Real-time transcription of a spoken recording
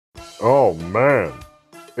Oh man,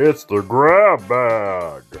 it's the grab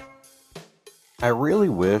bag! I really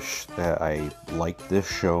wish that I liked this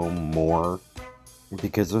show more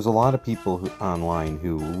because there's a lot of people online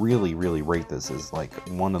who really rate this as like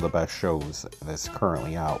one of the best shows that's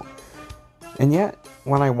currently out. And yet,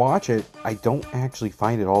 when I watch it, I don't actually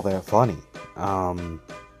find it all that funny. Um,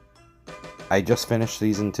 I just finished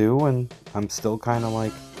season 2 and I'm still kind of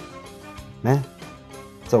like, meh,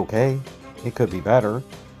 it's okay. It could be better.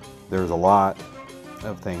 There's a lot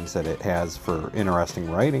of things that it has for interesting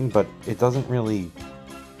writing, but it doesn't really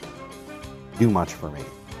do much for me.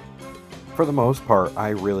 For the most part,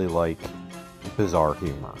 I really like bizarre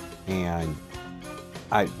humor, and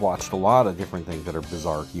I watched a lot of different things that are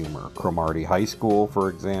bizarre humor. Cromartie High School, for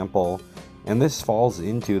example, and this falls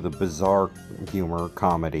into the bizarre humor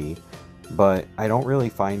comedy, but I don't really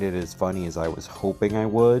find it as funny as I was hoping I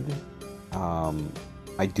would.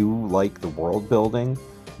 I do like the world building.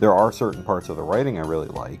 There are certain parts of the writing I really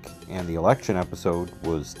like, and the election episode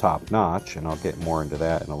was top notch, and I'll get more into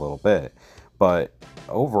that in a little bit. But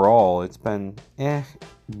overall, it's been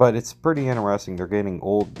but it's pretty interesting. They're getting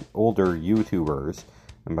older YouTubers,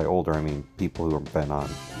 and by older I mean people who have been on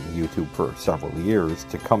YouTube for several years,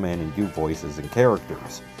 to come in and do voices and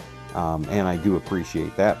characters. And I do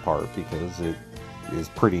appreciate that part because it is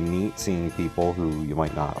pretty neat seeing people who you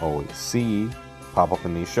might not always see pop up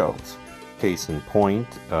in these shows. Case in point,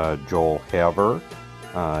 Joel Haver.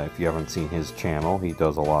 If you haven't seen his channel, he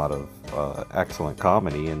does a lot of excellent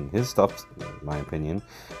comedy, and his stuff, in my opinion,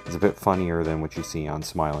 is a bit funnier than what you see on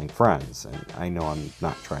Smiling Friends. And I know I'm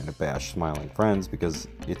not trying to bash Smiling Friends because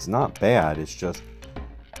it's not bad, it's just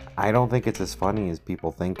I don't think it's as funny as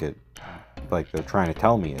people think it, like they're trying to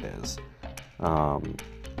tell me it is. And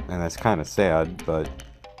that's kind of sad, but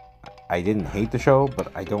I didn't hate the show,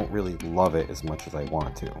 but I don't really love it as much as I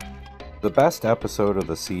want to. The best episode of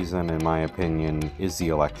the season, in my opinion, is the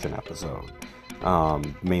election episode.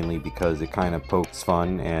 Mainly because it kind of pokes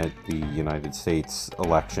fun at the United States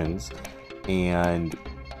elections, and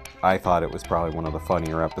I thought it was probably one of the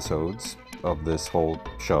funnier episodes of this whole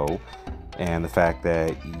show. And the fact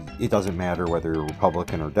that it doesn't matter whether you're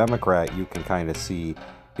Republican or Democrat, you can kind of see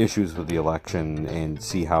issues with the election and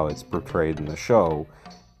see how it's portrayed in the show.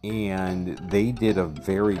 And they did a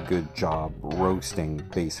very good job roasting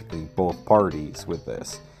basically both parties with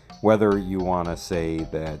this. Whether you want to say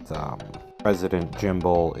that President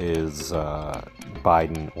Jimbo is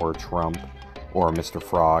Biden or Trump, or Mr.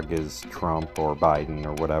 Frog is Trump or Biden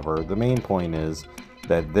or whatever, the main point is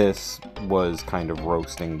that this was kind of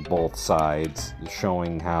roasting both sides,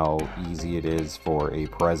 showing how easy it is for a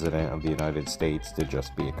president of the United States to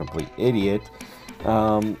just be a complete idiot.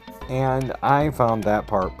 And I found that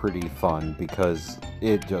part pretty fun because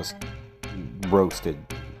it just roasted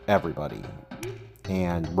everybody,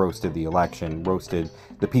 and roasted the election, roasted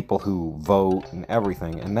the people who vote and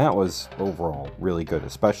everything, and that was overall really good,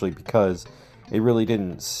 especially because it really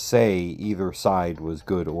didn't say either side was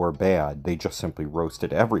good or bad. They just simply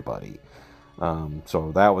roasted everybody.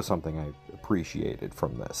 So that was something I appreciated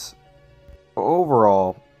from this.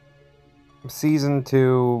 Overall, Season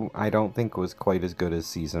 2 I don't think was quite as good as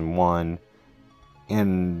Season 1,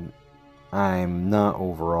 and I'm not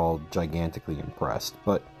overall gigantically impressed,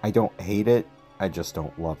 but I don't hate it, I just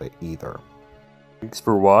don't love it either. Thanks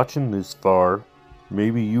for watching this far.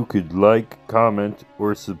 Maybe you could like, comment,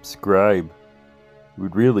 or subscribe. It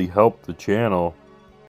would really help the channel.